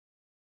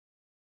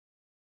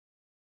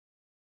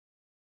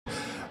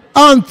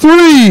on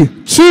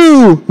 3,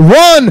 2,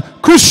 1,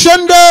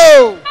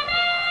 crescendo!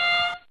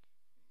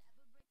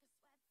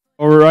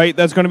 All right,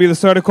 that's going to be the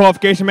start of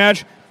qualification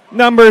match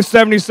number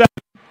 77.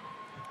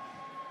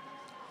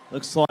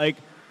 Looks like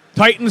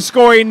Titans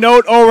scoring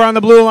note over on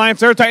the blue alliance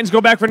there. Titans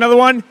go back for another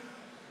one.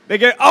 They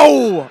get,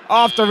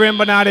 off the rim,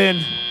 but not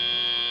in.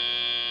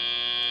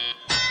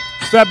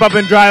 Step up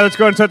and dry. Let's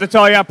go and start the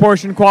tally-out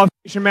portion.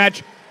 Qualification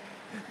match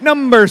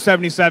number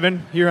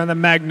 77 here on the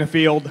Magna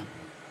field.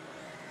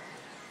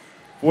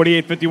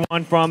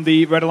 48-51 from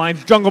the Red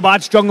Alliance Jungle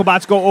Bots. Jungle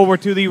Bots go over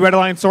to the Red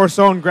Alliance source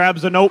zone,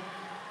 grabs the note,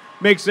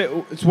 makes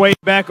its way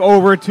back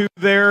over to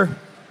their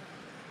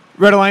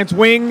Red Alliance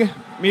wing.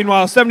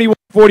 Meanwhile,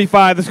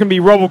 71-45, this is going to be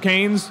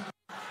Robocanes.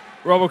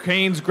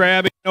 Robocanes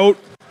grab a note,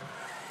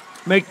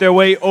 make their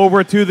way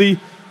over to the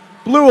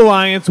Blue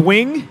Alliance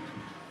wing.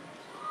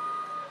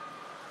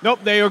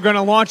 Nope, they are going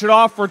to launch it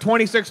off for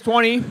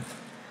 26-20.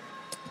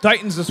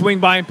 Titans to swing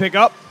by and pick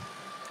up.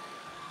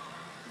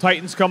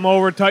 Titans come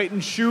over,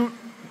 Titans shoot,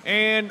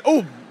 and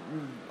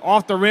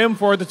off the rim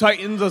for the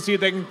Titans. Let's see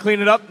if they can clean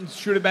it up and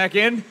shoot it back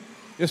in.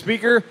 The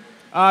speaker,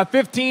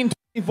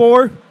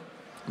 15-24,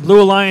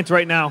 Blue Alliance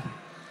right now.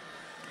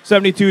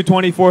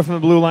 72-24 from the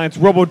Blue Alliance.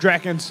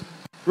 Robo-Drakens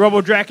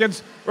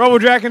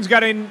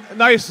got a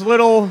nice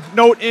little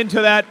note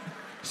into that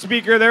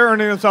speaker there,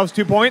 earning themselves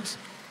 2 points.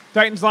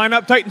 Titans line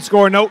up, Titans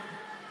score a note.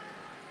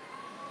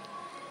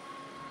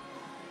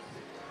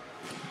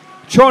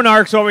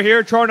 Tronarchs over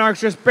here.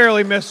 Tronarchs just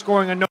barely missed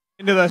scoring a note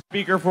into the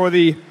speaker for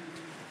the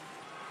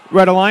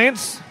Red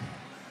Alliance.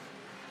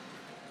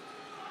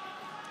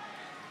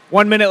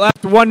 1 minute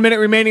left, 1 minute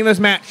remaining in this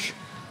match.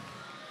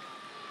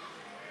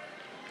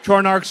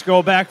 Tronarchs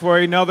go back for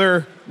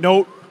another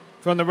note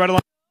from the Red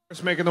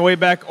Alliance, making the way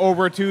back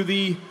over to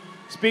the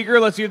speaker.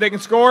 Let's see if they can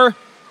score.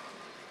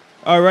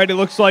 All right, it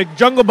looks like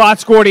Jungle Bot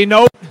scored a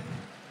note.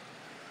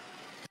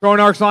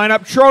 Tronarchs line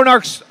up.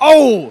 Tronarchs,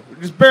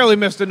 just barely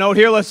missed a note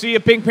here. Let's see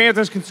if Pink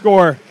Panthers can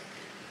score.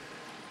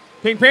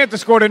 Pink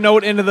Panthers scored a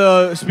note into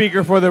the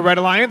speaker for the Red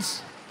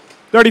Alliance.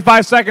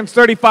 35 seconds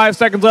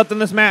left in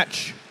this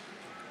match.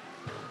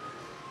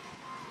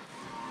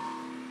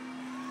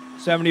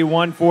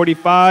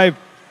 71-45.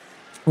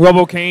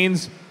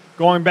 Robocanes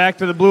going back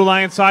to the Blue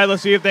Alliance side.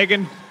 Let's see if they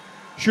can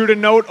shoot a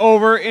note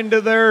over into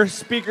their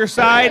speaker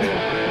side.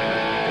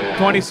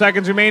 20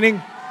 seconds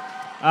remaining.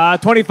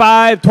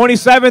 25,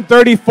 27,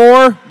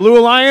 34, Blue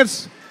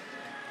Alliance.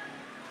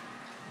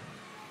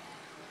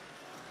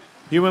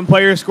 Human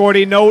player scored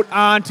a note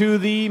onto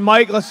the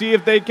mic. Let's see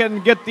if they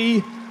can get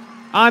the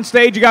on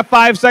stage. You got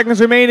 5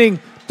 seconds remaining.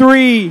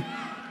 3,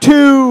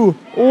 2,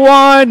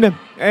 1,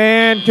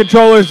 and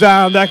controllers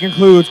down. That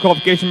concludes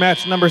qualification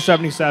match number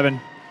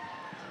 77.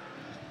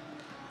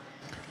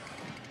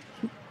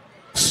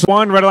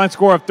 Red Alliance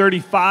score of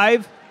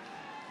 35.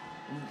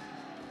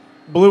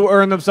 Blue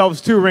earned themselves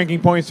 2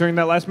 ranking points during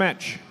that last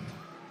match.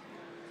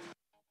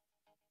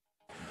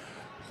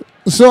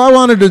 So I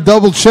wanted to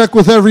double check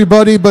with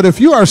everybody, but if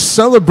you are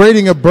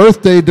celebrating a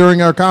birthday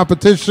during our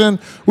competition,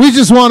 we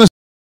just want to